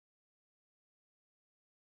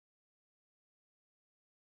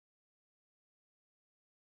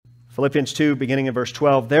Philippians 2, beginning in verse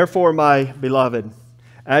 12. Therefore, my beloved,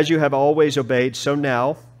 as you have always obeyed, so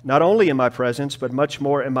now, not only in my presence, but much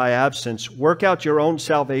more in my absence, work out your own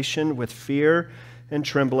salvation with fear and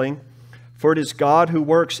trembling. For it is God who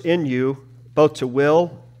works in you, both to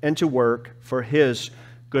will and to work for His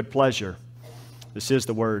good pleasure. This is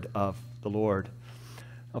the word of the Lord.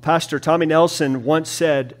 Now, Pastor Tommy Nelson once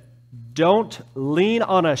said, don't lean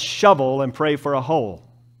on a shovel and pray for a hole.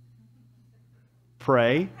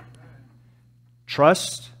 Pray,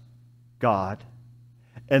 trust God,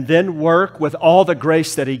 and then work with all the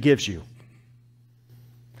grace that He gives you.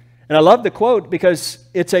 And I love the quote because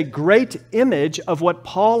it's a great image of what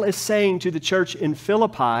Paul is saying to the church in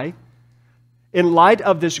Philippi in light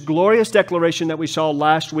of this glorious declaration that we saw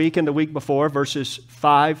last week and the week before, verses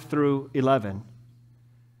 5 through 11.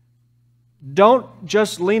 Don't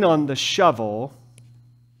just lean on the shovel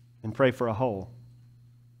and pray for a hole,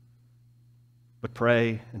 but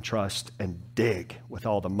pray and trust and dig with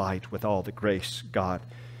all the might, with all the grace God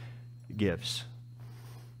gives.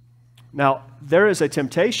 Now, there is a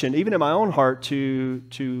temptation, even in my own heart,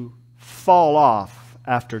 to fall off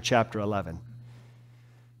after chapter 11.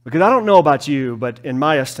 Because I don't know about you, but in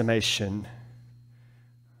my estimation,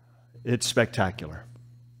 it's spectacular.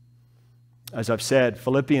 As I've said,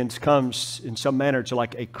 Philippians comes in some manner to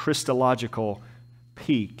like a Christological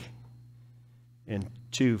peak in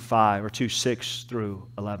 2:5 or 2:6 through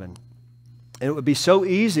 11. And it would be so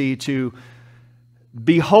easy to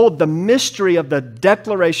behold the mystery of the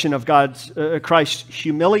declaration of Christ's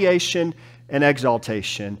humiliation and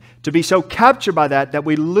exaltation, to be so captured by that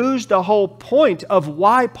we lose the whole point of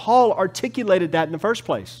why Paul articulated that in the first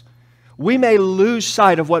place. We may lose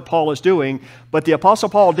sight of what Paul is doing, but the Apostle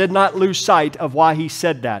Paul did not lose sight of why he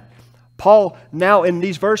said that. Paul now in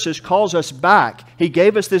these verses calls us back. He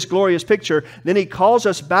gave us this glorious picture, then he calls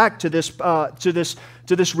us back to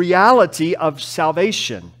this reality of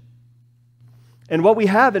salvation. And what we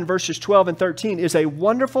have in verses 12 and 13 is a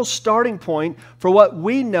wonderful starting point for what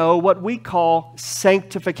we know, what we call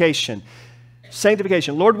sanctification.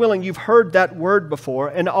 Sanctification. Lord willing, you've heard that word before,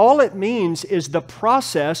 and all it means is the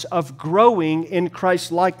process of growing in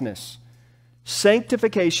Christ's likeness.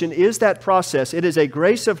 Sanctification is that process. It is a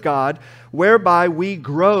grace of God whereby we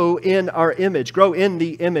grow in our image, grow in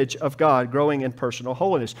the image of God, growing in personal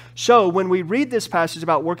holiness. So when we read this passage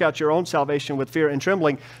about work out your own salvation with fear and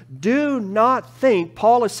trembling, do not think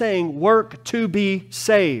Paul is saying work to be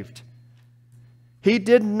saved. He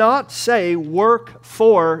did not say work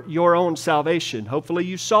for your own salvation. Hopefully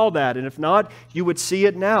you saw that, and if not, you would see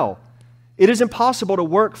it now. It is impossible to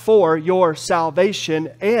work for your salvation,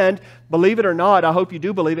 and believe it or not, I hope you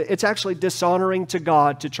do believe it, it's actually dishonoring to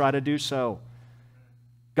God to try to do so.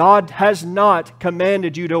 God has not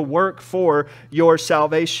commanded you to work for your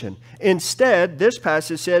salvation. Instead, this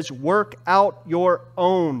passage says, work out your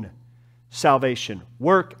own salvation.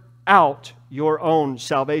 Work out your own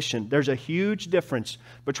salvation. There's a huge difference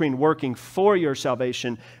between working for your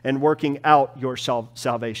salvation and working out your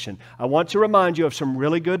salvation. I want to remind you of some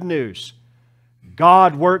really good news.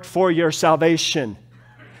 God worked for your salvation.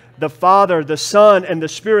 The Father, the Son, and the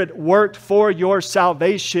Spirit worked for your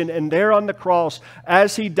salvation. And there on the cross,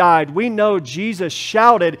 as He died, we know Jesus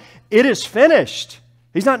shouted, "It is finished."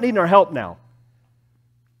 He's not needing our help now.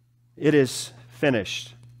 It is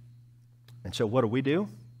finished. And so what do?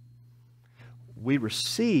 We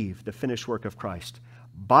receive the finished work of Christ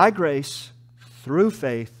by grace, through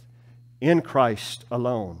faith, in Christ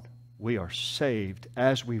alone. We are saved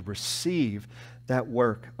as we receive that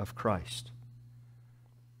work of Christ.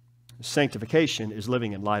 Sanctification is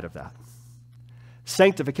living in light of that.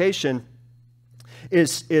 Sanctification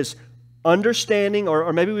is understanding,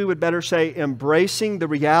 or maybe we would better say embracing the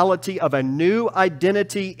reality of a new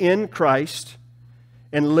identity in Christ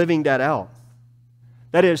and living that out.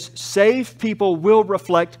 That is, saved people will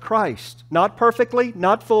reflect Christ. Not perfectly,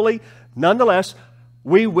 not fully. Nonetheless,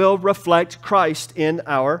 we will reflect Christ in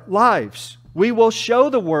our lives. We will show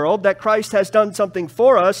the world that Christ has done something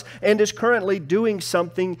for us and is currently doing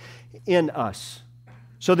something in us.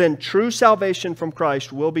 So then, true salvation from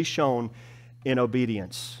Christ will be shown in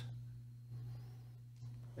obedience.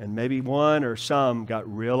 And maybe one or some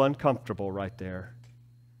got real uncomfortable right there,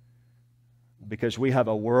 because we have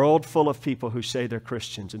a world full of people who say they're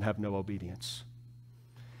Christians and have no obedience.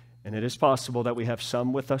 And it is possible that we have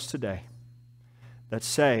some with us today that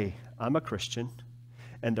say, I'm a Christian,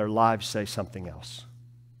 and their lives say something else.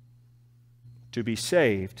 To be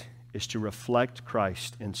saved is to reflect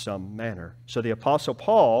Christ in some manner. So the Apostle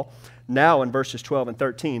Paul, now in verses 12 and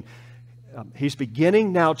 13, he's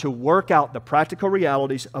beginning now to work out the practical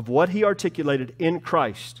realities of what he articulated in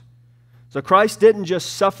Christ. So Christ didn't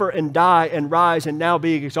just suffer and die and rise and now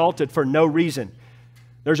be exalted for no reason.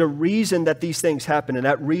 There's a reason that these things happen, and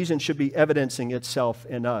that reason should be evidencing itself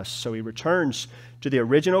in us. So he returns to the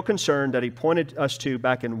original concern that he pointed us to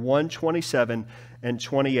back in 1:27 and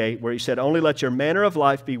 28, where he said, "Only let your manner of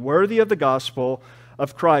life be worthy of the gospel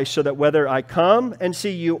of Christ, so that whether I come and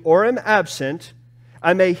see you or am absent,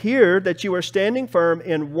 I may hear that you are standing firm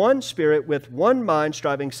in one spirit with one mind,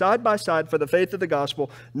 striving side by side for the faith of the gospel,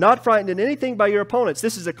 not frightened in anything by your opponents."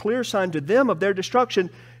 This is a clear sign to them of their destruction.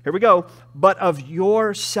 Here we go. "But of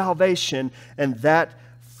your salvation, and that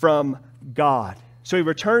from God." So he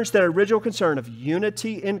returns to that original concern of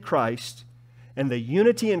unity in Christ. And the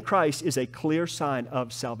unity in Christ is a clear sign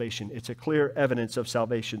of salvation. It's a clear evidence of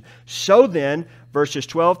salvation. So then, verses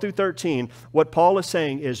 12 through 13, what Paul is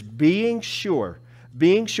saying is being sure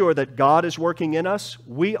that God is working in us,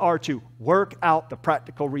 we are to work out the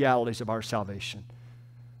practical realities of our salvation.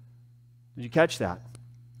 Did you catch that?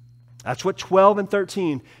 That's what 12 and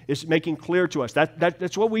 13 is making clear to us.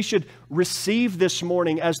 That's what we should receive this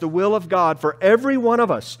morning as the will of God for every one of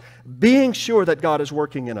us, being sure that God is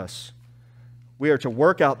working in us. We are to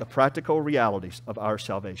work out the practical realities of our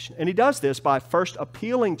salvation. And he does this by first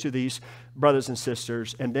appealing to these brothers and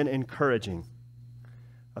sisters and then encouraging.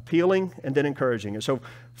 Appealing and then encouraging. And so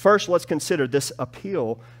first let's consider this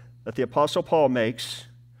appeal that the Apostle Paul makes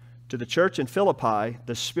to the church in Philippi,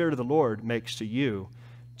 the Spirit of the Lord makes to you,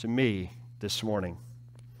 to me this morning.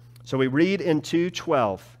 So we read in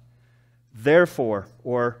 2:12, "Therefore,"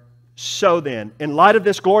 or "so then," in light of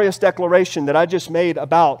this glorious declaration that I just made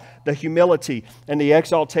about the humility and the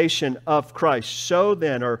exaltation of Christ, "so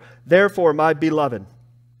then," or "therefore, my beloved,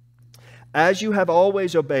 as you have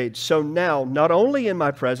always obeyed, so now, not only in my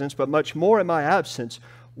presence, but much more in my absence,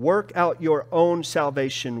 work out your own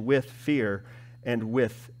salvation with fear and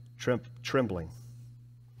with trembling."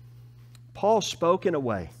 Paul spoke in a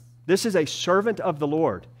way. This is a servant of the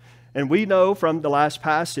Lord. And we know from the last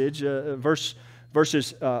passage, verses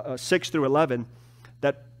 6 through 11,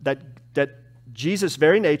 that Jesus'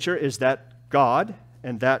 very nature is that God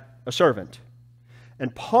and that a servant.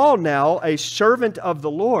 And Paul now, a servant of the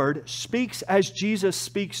Lord, speaks as Jesus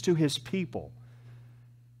speaks to his people.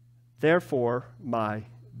 "Therefore, my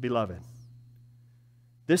beloved."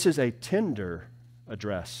 This is a tender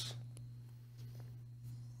address.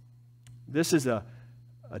 This is a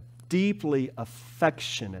deeply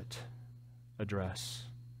affectionate address.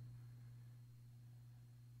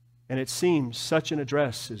 And it seems such an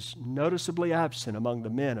address is noticeably absent among the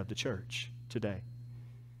men of the church today.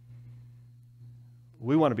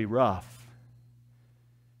 We want to be rough.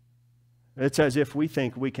 It's as if we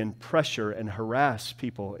think we can pressure and harass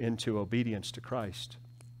people into obedience to Christ.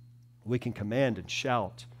 We can command and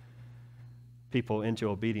shout people into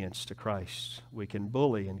obedience to Christ. We can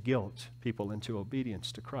bully and guilt people into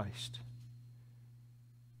obedience to Christ.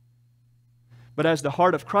 But as the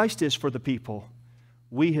heart of Christ is for the people,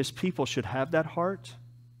 we, his people, should have that heart.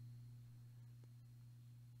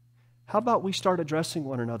 How about we start addressing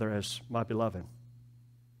one another as my beloved,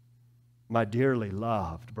 my dearly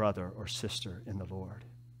loved brother or sister in the Lord?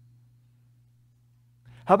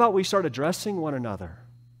 How about we start addressing one another,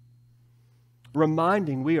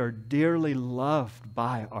 reminding we are dearly loved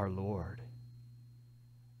by our Lord?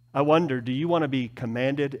 I wonder, do you want to be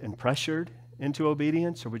commanded and pressured into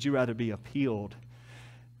obedience, or would you rather be appealed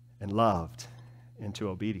and loved into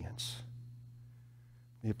obedience?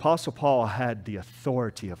 The Apostle Paul had the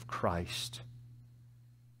authority of Christ,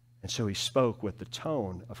 and so he spoke with the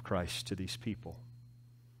tone of Christ to these people.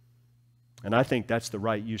 And I think that's the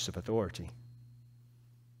right use of authority,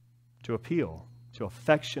 to appeal, to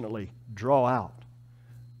affectionately draw out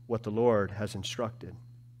what the Lord has instructed.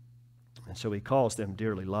 And so he calls them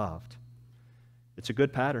dearly loved. It's a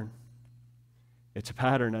good pattern. It's a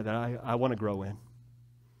pattern that I want to grow in.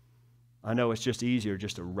 I know it's just easier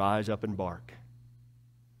just to rise up and bark.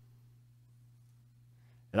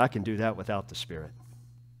 And I can do that without the Spirit.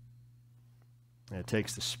 And it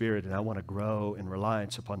takes the Spirit, and I want to grow in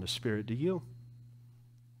reliance upon the Spirit. Do you?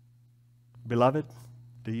 Beloved,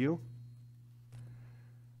 do you?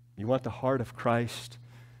 You want the heart of Christ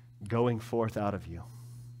going forth out of you?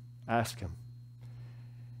 Ask him.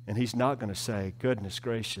 And he's not going to say, goodness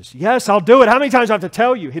gracious, yes, I'll do it. How many times do I have to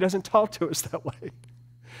tell you? He doesn't talk to us that way.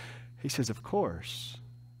 He says, of course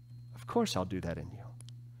I'll do that in you.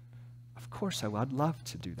 Of course I will. I'd love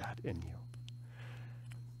to do that in you,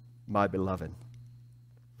 my beloved.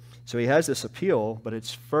 So he has this appeal, but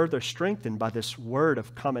it's further strengthened by this word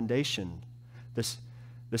of commendation, this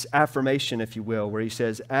affirmation, if you will, where he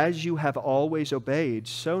says, as you have always obeyed,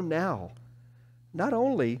 so now, not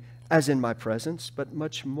only as in my presence, but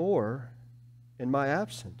much more in my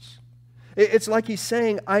absence. It's like he's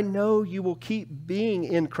saying, I know you will keep being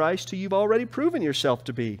in Christ who you've already proven yourself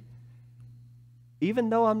to be. Even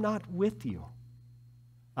though I'm not with you,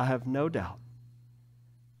 I have no doubt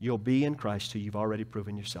you'll be in Christ who you've already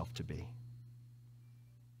proven yourself to be.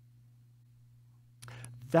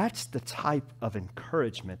 That's the type of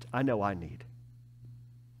encouragement I know I need.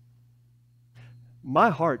 My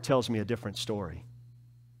heart tells me a different story.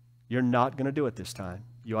 You're not going to do it this time.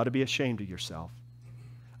 You ought to be ashamed of yourself.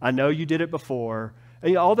 I know you did it before.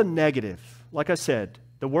 And all the negative, like I said,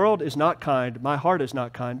 the world is not kind, my heart is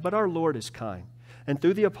not kind, but our Lord is kind. And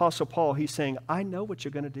through the Apostle Paul, he's saying, I know what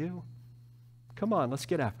you're going to do. Come on, let's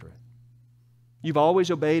get after it. You've always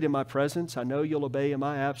obeyed in my presence. I know you'll obey in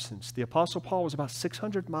my absence. The Apostle Paul was about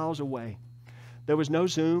 600 miles away. There was no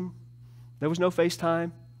Zoom. There was no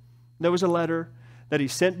FaceTime. There was a letter that he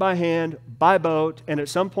sent by hand, by boat, and at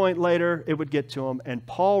some point later it would get to him. And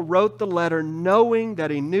Paul wrote the letter knowing that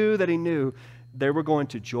he knew they were going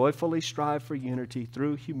to joyfully strive for unity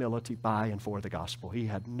through humility by and for the gospel. He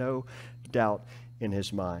had no doubt in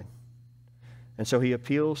his mind. And so he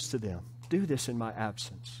appeals to them, do this in my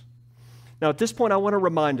absence. Now, at this point, I want to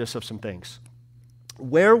remind us of some things.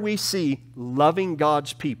 Where we see loving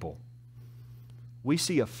God's people, we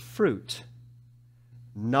see a fruit,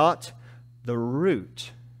 not the root.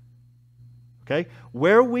 Okay?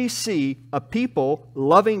 Where we see a people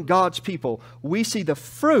loving God's people, we see the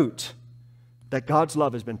fruit that God's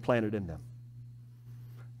love has been planted in them.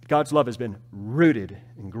 God's love has been rooted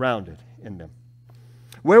and grounded in them.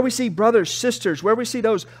 Where we see brothers, sisters, where we see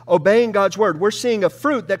those obeying God's word, we're seeing a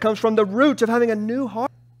fruit that comes from the root of having a new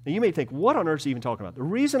heart. Now you may think, what on earth is he even talking about? The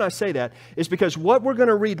reason I say that is because what we're going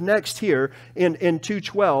to read next here in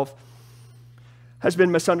 2:12 has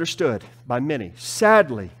been misunderstood by many.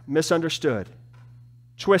 Sadly misunderstood,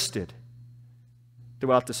 twisted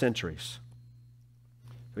throughout the centuries.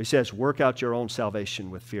 He says, work out your own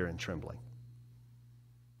salvation with fear and trembling.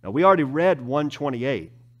 Now we already read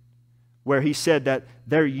 128. Where he said that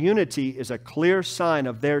their unity is a clear sign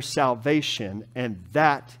of their salvation, and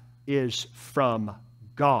that is from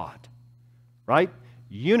God. Right?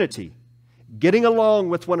 Unity. Getting along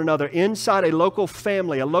with one another inside a local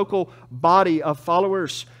family, a local body of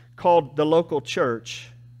followers called the local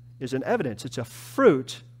church is an evidence. It's a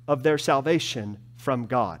fruit of their salvation from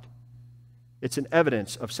God. It's an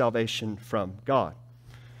evidence of salvation from God.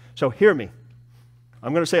 So hear me.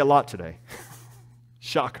 I'm going to say a lot today.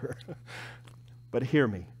 Shocker. But hear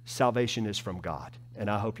me. Salvation is from God. And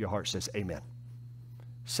I hope your heart says amen.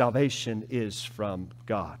 Salvation is from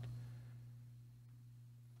God.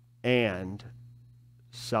 And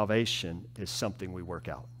salvation is something we work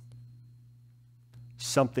out.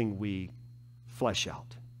 Something we flesh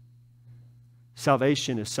out.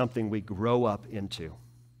 Salvation is something we grow up into.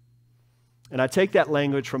 And I take that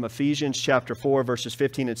language from Ephesians chapter 4, verses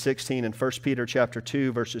 15 and 16, and 1 Peter chapter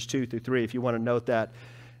 2, verses 2 through 3, if you want to note that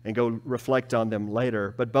and go reflect on them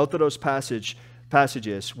later. But both of those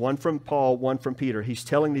passages, one from Paul, one from Peter, he's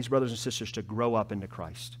telling these brothers and sisters to grow up into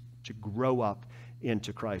Christ. To grow up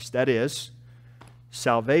into Christ. That is,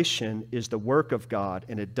 salvation is the work of God,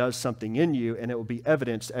 and it does something in you, and it will be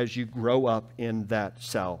evidenced as you grow up in that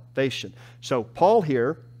salvation. So Paul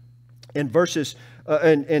here, in verses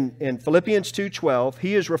in Philippians 2:12,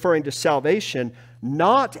 he is referring to salvation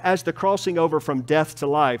not as the crossing over from death to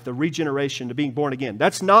life, the regeneration to being born again.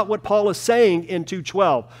 That's not what Paul is saying in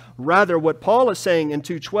 2:12. Rather, what Paul is saying in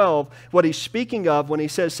 2:12, what he's speaking of when he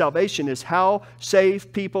says salvation is how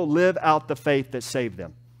saved people live out the faith that saved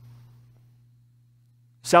them.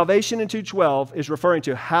 Salvation in 2:12 is referring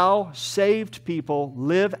to how saved people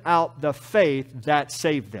live out the faith that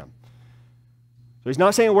saved them. So he's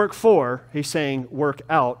not saying work for, he's saying work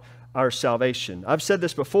out our salvation. I've said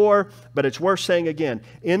this before, but it's worth saying again.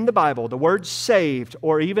 In the Bible, the word saved,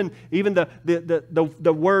 or even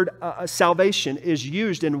the word salvation is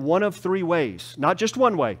used in one of three ways. Not just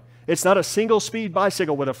one way. It's not a single speed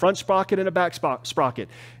bicycle with a front sprocket and a back sprocket.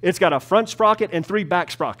 It's got a front sprocket and three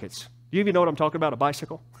back sprockets. Do you even know what I'm talking about, a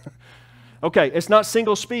bicycle? Okay, it's not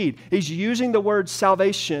single speed. He's using the word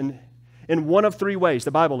salvation in one of three ways,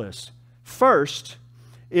 the Bible is. First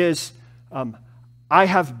is, I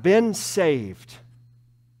have been saved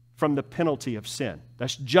from the penalty of sin.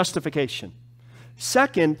 That's justification.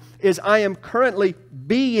 Second is, I am currently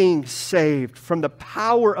being saved from the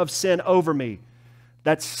power of sin over me.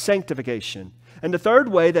 That's sanctification. And the third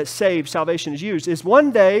way that salvation is used is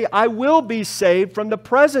one day I will be saved from the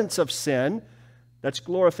presence of sin. That's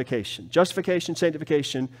glorification. Justification,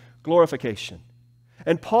 sanctification, glorification.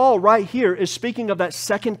 And Paul right here is speaking of that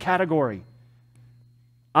second category.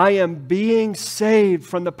 I am being saved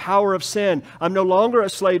from the power of sin. I'm no longer a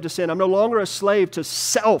slave to sin. I'm no longer a slave to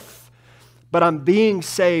self. But I'm being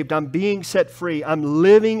saved. I'm being set free. I'm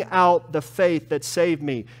living out the faith that saved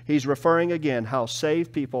me. He's referring again how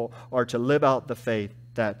saved people are to live out the faith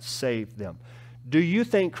that saved them. Do you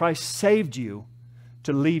think Christ saved you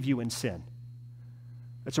to leave you in sin?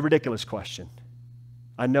 That's a ridiculous question.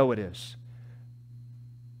 I know it is.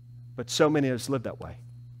 But so many of us live that way.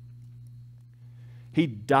 He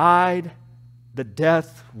died the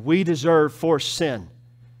death we deserve for sin.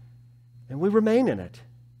 And we remain in it,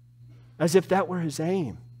 as if that were His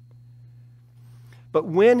aim. But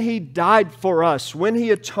when He died for us, when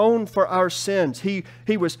He atoned for our sins, He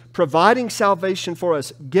was providing salvation for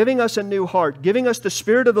us, giving us a new heart, giving us the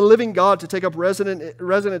Spirit of the living God to take up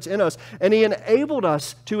residence in us. And He enabled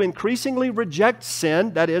us to increasingly reject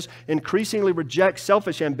sin, that is, increasingly reject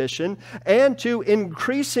selfish ambition, and to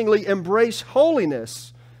increasingly embrace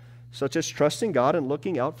holiness, such as trusting God and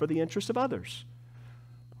looking out for the interests of others.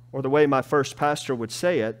 Or the way my first pastor would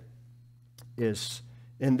say it is,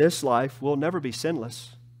 in this life, we'll never be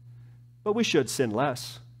sinless, but we should sin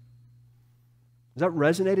less. Does that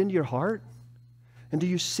resonate into your heart? And do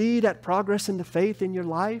you see that progress in the faith in your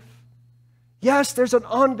life? Yes, there's an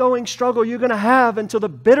ongoing struggle you're going to have until the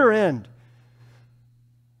bitter end.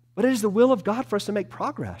 But it is the will of God for us to make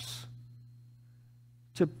progress,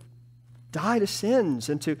 to die to sins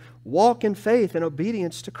and to walk in faith and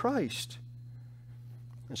obedience to Christ.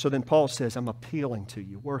 And so then Paul says, I'm appealing to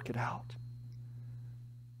you. Work it out.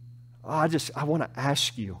 I want to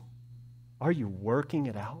ask you, are you working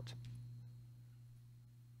it out?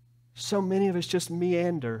 So many of us just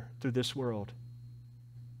meander through this world.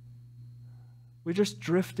 We're just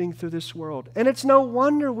drifting through this world. And it's no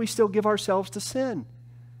wonder we still give ourselves to sin.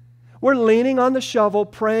 We're leaning on the shovel,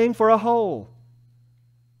 praying for a hole.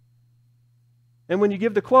 And when you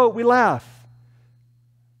give the quote, we laugh.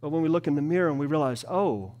 But when we look in the mirror and we realize,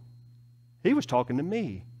 oh, he was talking to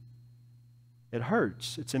me. It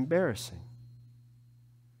hurts. It's embarrassing.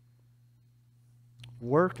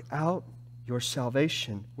 Work out your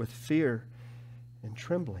salvation with fear and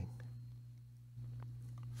trembling.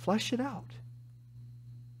 Flesh it out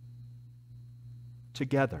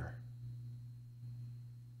together.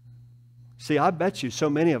 See, I bet you so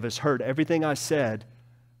many of us heard everything I said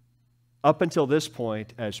up until this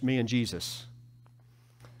point as me and Jesus.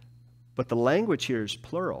 But the language here is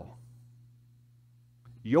plural.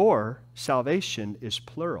 Your salvation is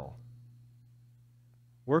plural.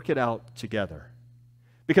 Work it out together.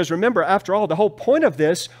 Because remember, after all, the whole point of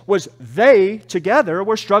this was they together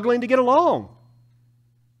were struggling to get along.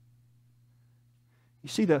 You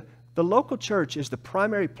see, the local church is the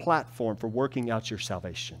primary platform for working out your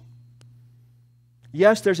salvation.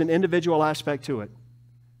 Yes, there's an individual aspect to it,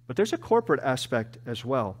 but there's a corporate aspect as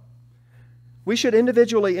well. We should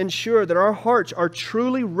individually ensure that our hearts are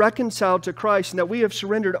truly reconciled to Christ and that we have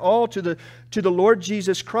surrendered all to the Lord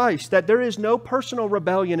Jesus Christ, that there is no personal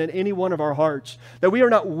rebellion in any one of our hearts, that we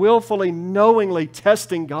are not willfully, knowingly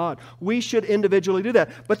testing God. We should individually do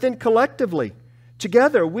that. But then collectively,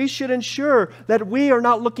 together, we should ensure that we are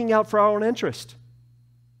not looking out for our own interest,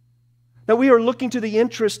 that we are looking to the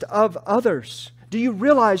interest of others. Do you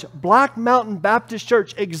realize Black Mountain Baptist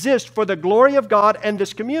Church exists for the glory of God and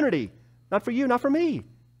this community? Not for you, not for me.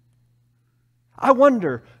 I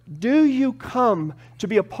wonder, do you come to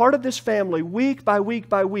be a part of this family week by week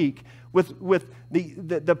by week with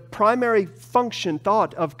the primary function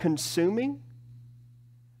thought of consuming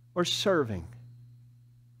or serving?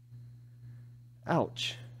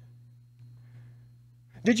 Ouch.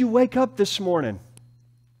 Did you wake up this morning?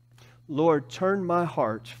 Lord, turn my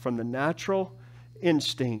heart from the natural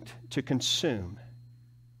instinct to consume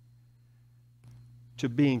to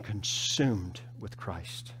being consumed with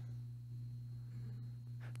Christ.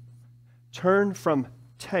 Turn from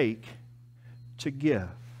take to give.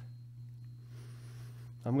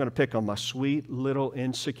 I'm going to pick on my sweet little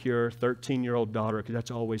insecure 13-year-old daughter because that's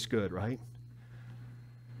always good, right?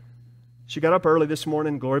 She got up early this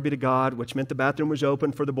morning, glory be to God, which meant the bathroom was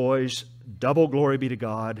open for the boys. Double glory be to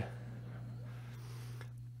God.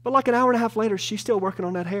 But like an hour and a half later, she's still working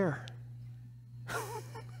on that hair.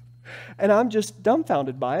 And I'm just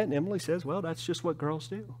dumbfounded by it. And Emily says, well, that's just what girls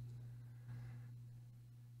do.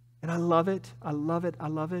 And I love it. I love it. I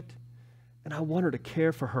love it. And I want her to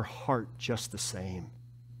care for her heart just the same.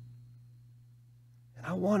 And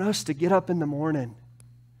I want us to get up in the morning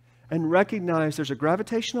and recognize there's a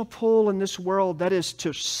gravitational pull in this world that is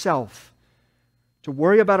to self, to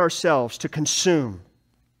worry about ourselves, to consume.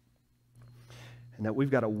 And that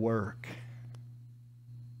we've got to work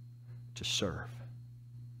to serve.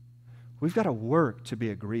 We've got to work to be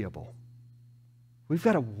agreeable. We've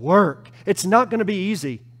got to work. It's not going to be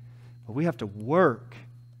easy, but we have to work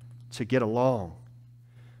to get along.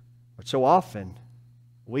 But so often,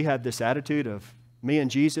 we have this attitude of me and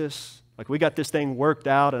Jesus, like we got this thing worked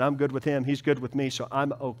out and I'm good with Him, He's good with me, so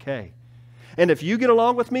I'm okay. And if you get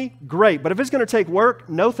along with me, great. But if it's going to take work,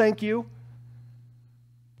 no thank you.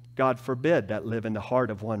 God forbid that live in the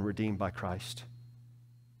heart of one redeemed by Christ.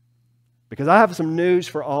 Because I have some news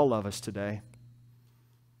for all of us today.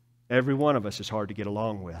 Every one of us is hard to get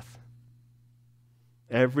along with.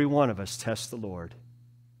 Every one of us tests the Lord.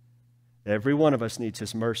 Every one of us needs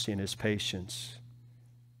His mercy and His patience.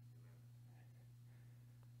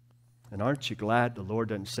 And aren't you glad the Lord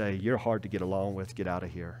doesn't say, you're hard to get along with, get out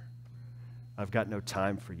of here. I've got no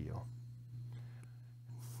time for you.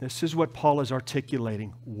 This is what Paul is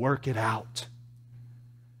articulating. Work it out.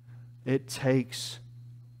 It takes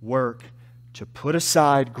work to put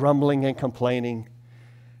aside grumbling and complaining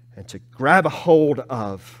and to grab a hold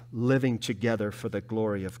of living together for the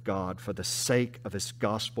glory of God, for the sake of His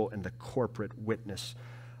gospel and the corporate witness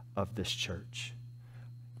of this church.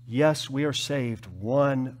 Yes, we are saved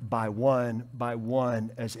one by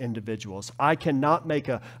one as individuals. I cannot make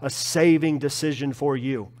a saving decision for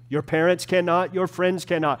you. Your parents cannot, your friends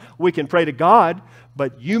cannot. We can pray to God,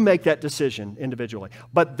 but you make that decision individually.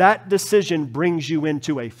 But that decision brings you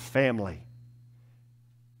into a family.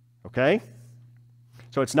 Okay?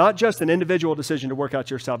 So it's not just an individual decision to work out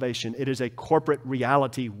your salvation. It is a corporate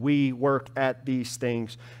reality. We work at these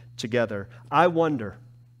things together. I wonder,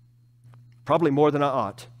 probably more than I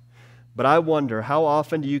ought, but I wonder, how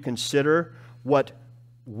often do you consider what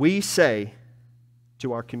we say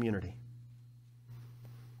to our community?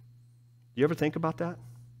 Do you ever think about that?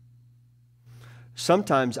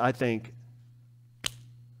 Sometimes I think,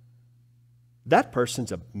 that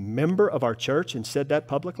person's a member of our church and said that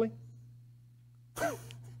publicly?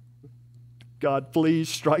 God, please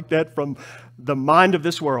strike that from the mind of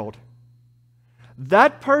this world.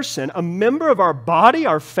 That person, a member of our body,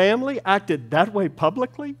 our family, acted that way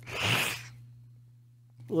publicly?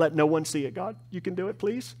 Let no one see it, God. You can do it,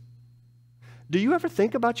 please. Do you ever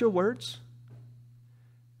think about your words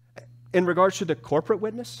in regards to the corporate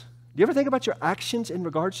witness? Do you ever think about your actions in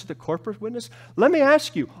regards to the corporate witness? Let me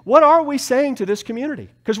ask you, what are we saying to this community?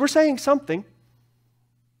 Because we're saying something.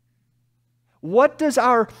 What does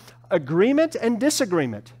our agreement and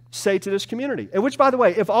disagreement say to this community? And which, by the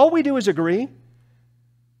way, if all we do is agree,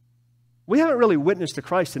 we haven't really witnessed to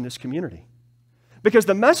Christ in this community. Because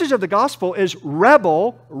the message of the gospel is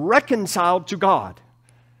rebel reconciled to God.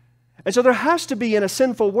 And so there has to be in a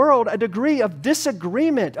sinful world a degree of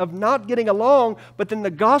disagreement, of not getting along, but then the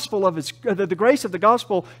gospel of the grace of the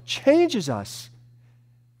gospel changes us.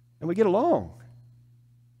 And we get along.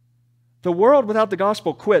 The world without the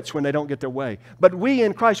gospel quits when they don't get their way. But we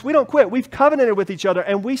in Christ, we don't quit. We've covenanted with each other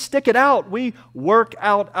and we stick it out. We work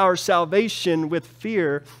out our salvation with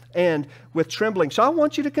fear and with trembling. So I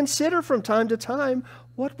want you to consider from time to time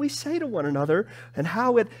what we say to one another and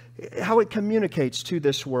how it communicates to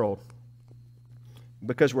this world.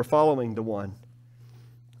 Because we're following the one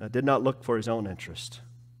that did not look for his own interest,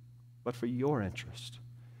 but for your interest,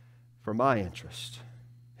 for my interest.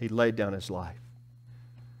 He laid down his life.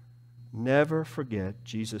 Never forget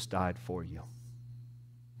Jesus died for you.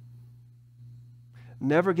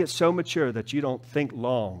 Never get so mature that you don't think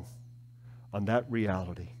long on that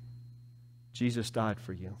reality. Jesus died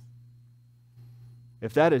for you.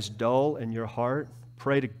 If that is dull in your heart,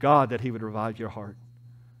 pray to God that He would revive your heart.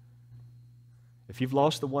 If you've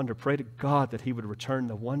lost the wonder, pray to God that He would return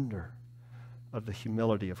the wonder of the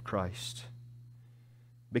humility of Christ.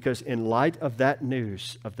 Because in light of that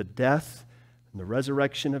news of the death and the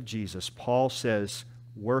resurrection of Jesus, Paul says,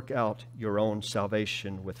 work out your own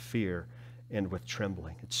salvation with fear and with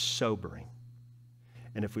trembling. It's sobering.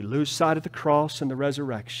 And if we lose sight of the cross and the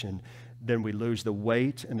resurrection, then we lose the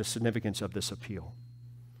weight and the significance of this appeal.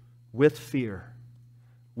 With fear,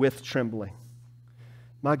 with trembling.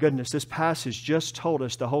 My goodness, this passage just told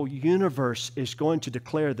us the whole universe is going to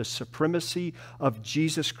declare the supremacy of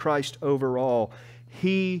Jesus Christ over all.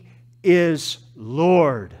 He is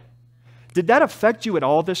Lord. Did that affect you at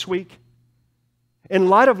all this week? In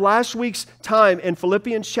light of last week's time in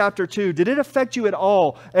Philippians chapter 2, did it affect you at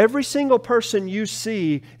all? Every single person you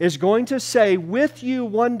see is going to say with you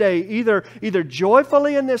one day, either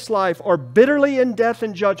joyfully in this life or bitterly in death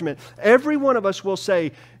and judgment, every one of us will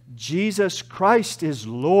say, Jesus Christ is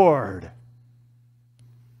Lord.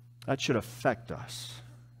 That should affect us.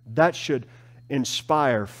 That should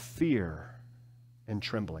inspire fear and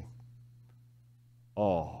trembling.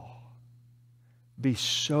 Awe. Be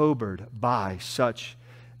sobered by such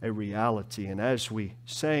a reality. And as we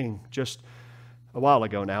sang just a while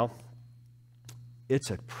ago now, it's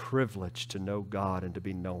a privilege to know God and to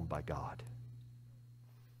be known by God.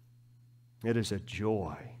 It is a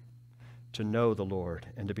joy to know the Lord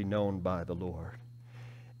and to be known by the Lord.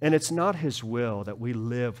 And it's not His will that we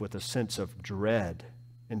live with a sense of dread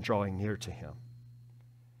in drawing near to Him.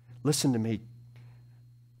 Listen to me.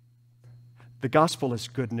 The gospel is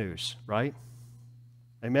good news, right?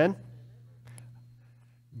 Amen?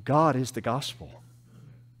 God is the gospel.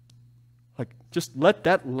 Like, just let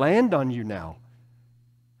that land on you now.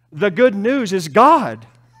 The good news is God.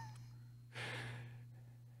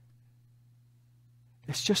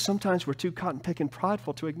 It's just sometimes we're too cotton-picking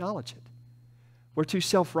prideful to acknowledge it. We're too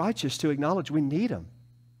self-righteous to acknowledge we need Him.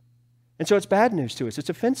 And so it's bad news to us. It's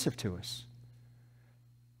offensive to us.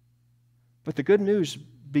 But the good news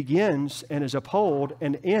begins and is upheld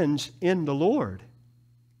and ends in the Lord.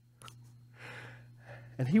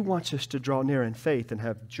 And He wants us to draw near in faith and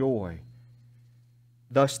have joy.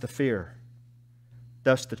 Thus the fear,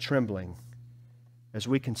 thus the trembling, as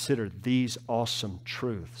we consider these awesome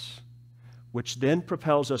truths, which then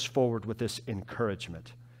propels us forward with this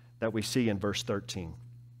encouragement that we see in verse 13.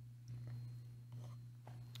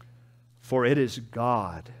 For it is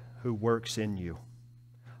God who works in you,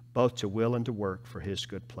 both to will and to work for His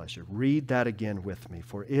good pleasure. Read that again with me.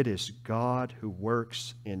 For it is God who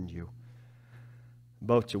works in you,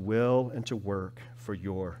 both to will and to work for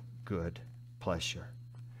your good pleasure.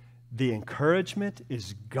 The encouragement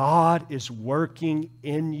is God is working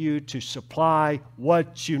in you to supply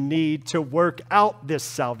what you need to work out this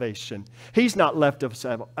salvation. He's not left us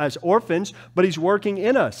as orphans, but He's working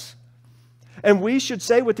in us. And we should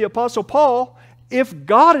say with the Apostle Paul, if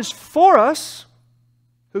God is for us,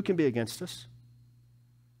 who can be against us?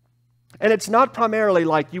 And it's not primarily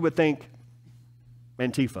like you would think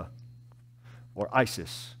Antifa or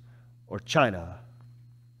ISIS or China.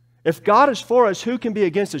 If God is for us, who can be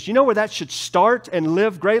against us? You know where that should start and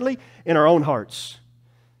live greatly? In our own hearts.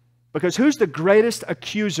 Because who's the greatest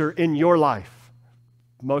accuser in your life?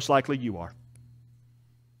 Most likely you are.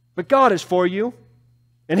 But God is for you,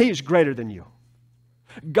 and He is greater than you.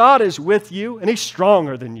 God is with you, and He's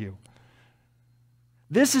stronger than you.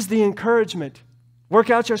 This is the encouragement.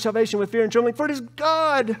 Work out your salvation with fear and trembling, for it is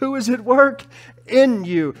God who is at work in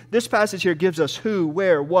you. This passage here gives us who,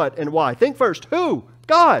 where, what, and why. Think first, who?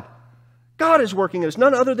 God. God is working in us,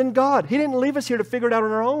 none other than God. He didn't leave us here to figure it out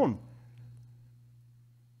on our own.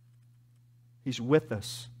 He's with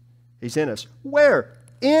us. He's in us. Where?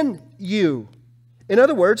 In you. In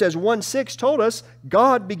other words, as 1:6 told us,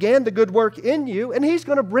 God began the good work in you, and He's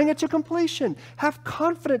going to bring it to completion. Have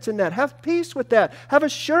confidence in that. Have peace with that. Have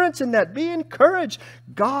assurance in that. Be encouraged.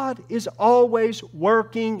 God is always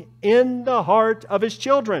working in the heart of His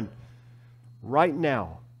children. Right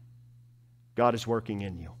now, God is working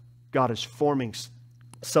in you. God is forming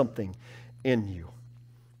something in you.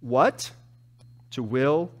 What? To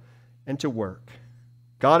will and to work.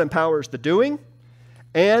 God empowers the doing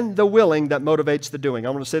and the willing that motivates the doing.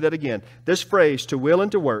 I'm going to say that again. This phrase, to will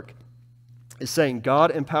and to work, is saying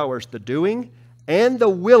God empowers the doing and the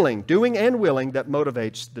willing, doing and willing that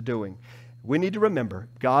motivates the doing. We need to remember,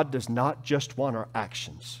 God does not just want our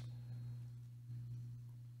actions.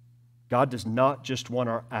 God does not just want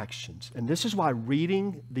our actions. And this is why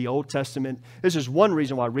reading the Old Testament, this is one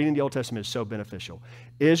reason why reading the Old Testament is so beneficial.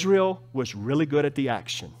 Israel was really good at the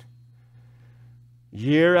action.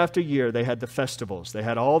 Year after year, they had the festivals. They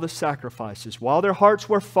had all the sacrifices. While their hearts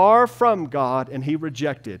were far from God and He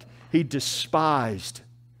rejected, He despised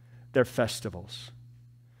their festivals.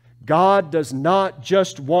 God does not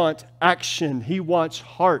just want action. He wants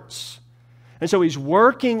hearts. And so He's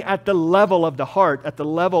working at the level of the heart, at the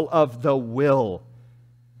level of the will.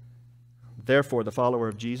 Therefore, the follower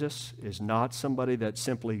of Jesus is not somebody that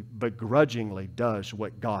simply begrudgingly does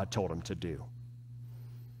what God told him to do.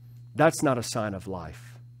 That's not a sign of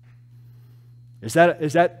life. Is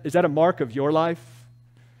that a mark of your life?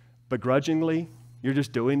 Begrudgingly, you're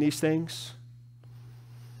just doing these things?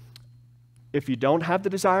 If you don't have the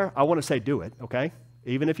desire, I want to say do it, okay?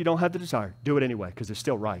 Even if you don't have the desire, do it anyway, because it's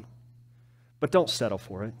still right. But don't settle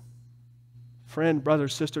for it. Friend, brother,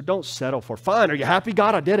 sister, don't settle for, fine, are you happy,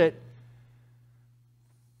 God? I did it.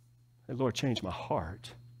 Hey, Lord, change my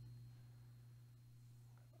heart.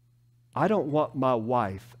 I don't want my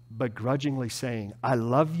wife begrudgingly saying, I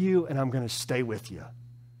love you and I'm going to stay with you.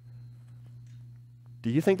 Do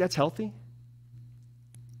you think that's healthy?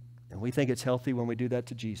 And we think it's healthy when we do that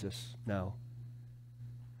to Jesus. No.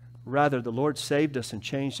 Rather, the Lord saved us and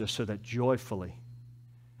changed us so that joyfully,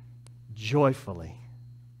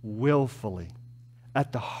 willfully,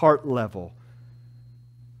 at the heart level,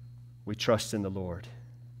 We trust in the Lord.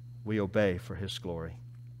 We obey for His glory.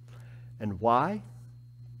 And why?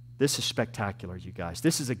 This is spectacular, you guys.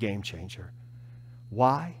 This is a game changer.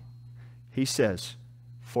 Why? He says,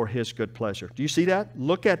 for His good pleasure. Do you see that?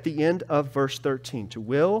 Look at the end of verse 13. To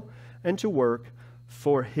will and to work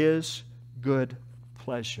for His good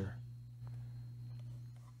pleasure.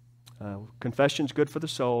 Confession's good for the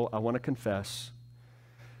soul. I want to confess.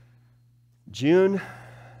 June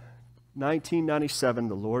 1997,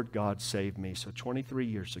 the Lord God saved me, so 23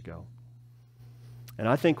 years ago. And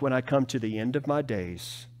I think when I come to the end of my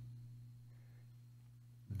days,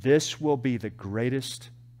 this will be the greatest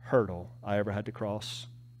hurdle I ever had to cross.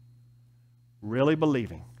 Really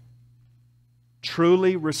believing,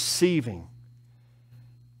 truly receiving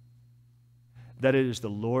that it is the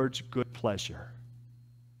Lord's good pleasure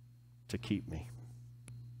to keep me.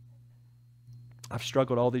 I've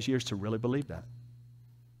struggled all these years to really believe that.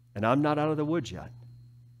 And I'm not out of the woods yet.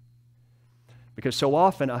 Because so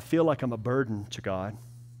often I feel like I'm a burden to God.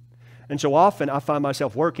 And so often I find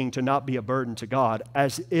myself working to not be a burden to God,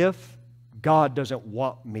 as if God doesn't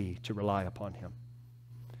want me to rely upon Him.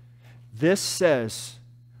 This says,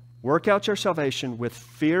 work out your salvation with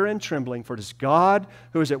fear and trembling, for it is God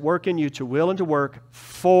who is at work in you to will and to work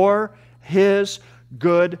for His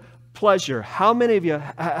good pleasure. How many of you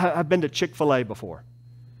have been to Chick-fil-A before?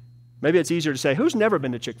 Maybe it's easier to say, who's never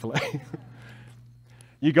been to Chick-fil-A?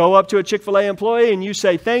 You go up to a Chick-fil-A employee and you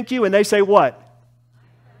say, thank you, and they say what?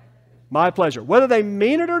 My pleasure. Whether they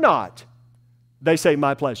mean it or not, they say,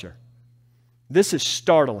 my pleasure. This is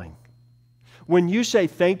startling. When you say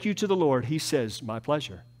thank you to the Lord, He says, my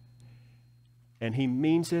pleasure. And He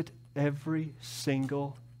means it every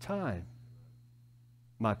single time.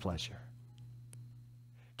 My pleasure.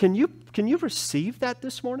 Can you receive that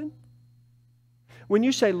this morning? When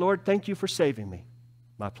you say, Lord, thank you for saving me,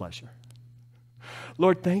 my pleasure.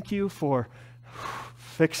 Lord, thank you for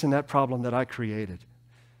fixing that problem that I created,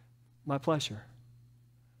 my pleasure.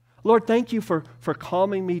 Lord, thank you for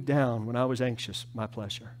calming me down when I was anxious, my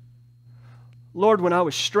pleasure. Lord, when I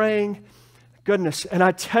was straying, goodness, and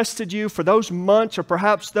I tested you for those months or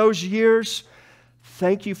perhaps those years,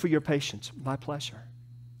 thank you for your patience, my pleasure.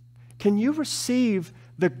 Can you receive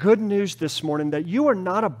the good news this morning that you are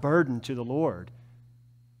not a burden to the Lord?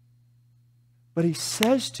 But He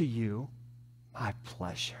says to you, my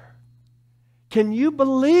pleasure. Can you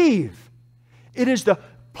believe it is the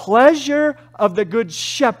pleasure of the Good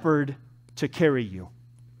Shepherd to carry you?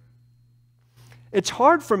 It's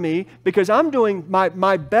hard for me because I'm doing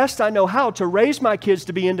my best I know how to raise my kids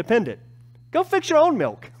to be independent. Go fix your own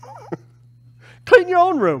milk. Clean your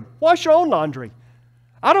own room. Wash your own laundry.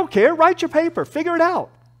 I don't care. Write your paper. Figure it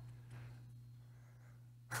out.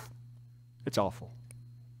 It's awful.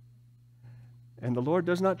 And the Lord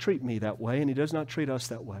does not treat me that way, and He does not treat us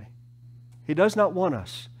that way. He does not want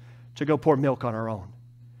us to go pour milk on our own,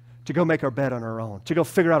 to go make our bed on our own, to go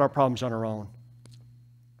figure out our problems on our own.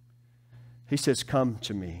 He says, come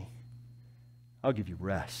to me. I'll give you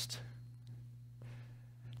rest.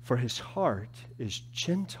 For His heart is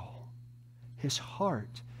gentle. His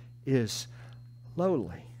heart is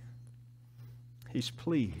lowly. He's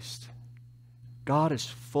pleased. God is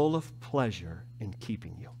full of pleasure in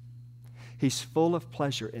keeping you. He's full of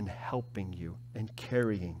pleasure in helping you and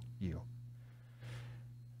carrying you.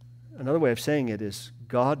 Another way of saying it is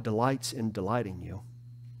God delights in delighting you.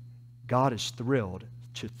 God is thrilled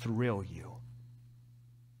to thrill you.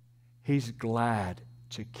 He's glad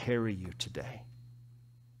to carry you today.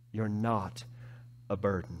 You're not a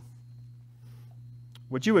burden.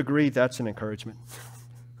 Would you agree that's an encouragement?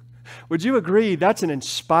 Would you agree that's an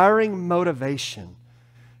inspiring motivation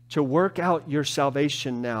to work out your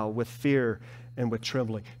salvation now with fear and with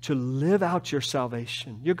trembling, to live out your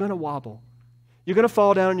salvation? You're going to wobble. You're going to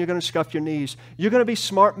fall down and you're going to scuff your knees. You're going to be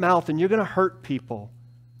smart-mouthed and you're going to hurt people.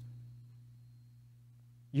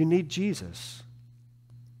 You need Jesus.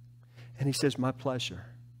 And He says, my pleasure.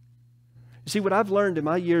 You see, what I've learned in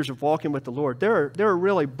my years of walking with the Lord, there are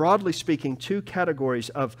really, broadly speaking, two categories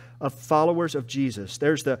of followers of Jesus.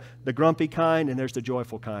 There's the grumpy kind and there's the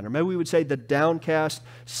joyful kind. Or maybe we would say the downcast,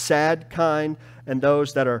 sad kind, and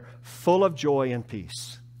those that are full of joy and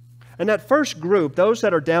peace. And that first group, those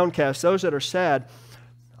that are downcast, those that are sad,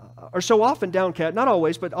 are so often downcast, not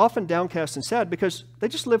always, but often downcast and sad because they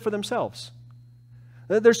just live for themselves.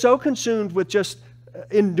 They're so consumed with just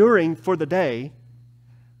enduring for the day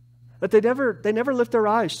that they never lift their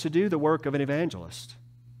eyes to do the work of an evangelist.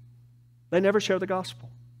 They never share the gospel.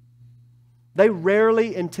 They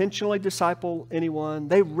rarely intentionally disciple anyone.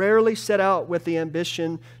 They rarely set out with the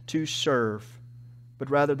ambition to serve, but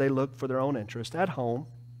rather they look for their own interest at home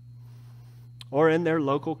or in their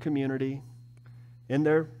local community, in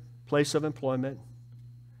their place of employment.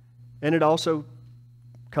 And it also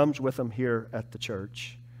comes with them here at the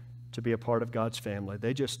church to be a part of God's family.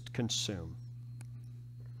 They just consume.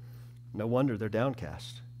 No wonder they're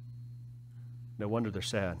downcast. No wonder they're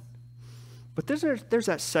sad. But there's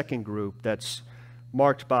that second group that's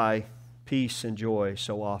marked by peace and joy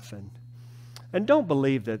so often. And don't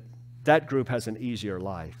believe that that group has an easier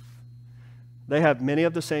life. They have many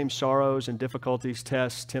of the same sorrows and difficulties,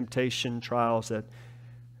 tests, temptation, trials that are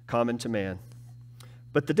common to man.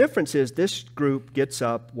 But the difference is this group gets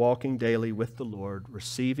up walking daily with the Lord,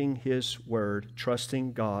 receiving His word,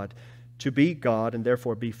 trusting God to be God and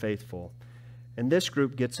therefore be faithful. And this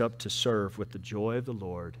group gets up to serve with the joy of the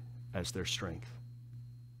Lord as their strength.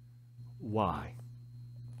 Why?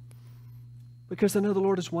 Because they know the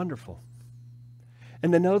Lord is wonderful.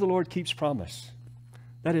 And they know the Lord keeps promise.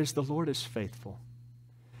 That is, the Lord is faithful.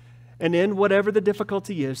 And in whatever the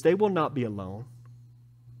difficulty is, they will not be alone.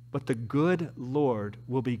 But the good Lord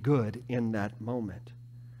will be good in that moment.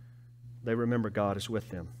 They remember God is with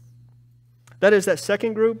them. That is, that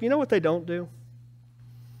second group, you know what they don't do?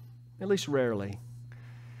 At least rarely.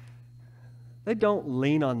 They don't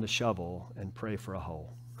lean on the shovel and pray for a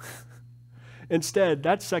hole. Instead,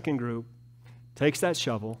 that second group takes that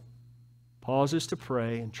shovel, pauses to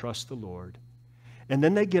pray and trust the Lord, and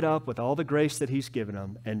then they get up with all the grace that He's given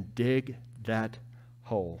them and dig that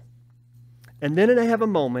hole. And then they have a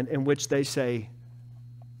moment in which they say,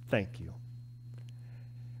 thank you.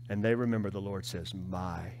 And they remember the Lord says,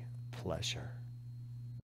 my pleasure.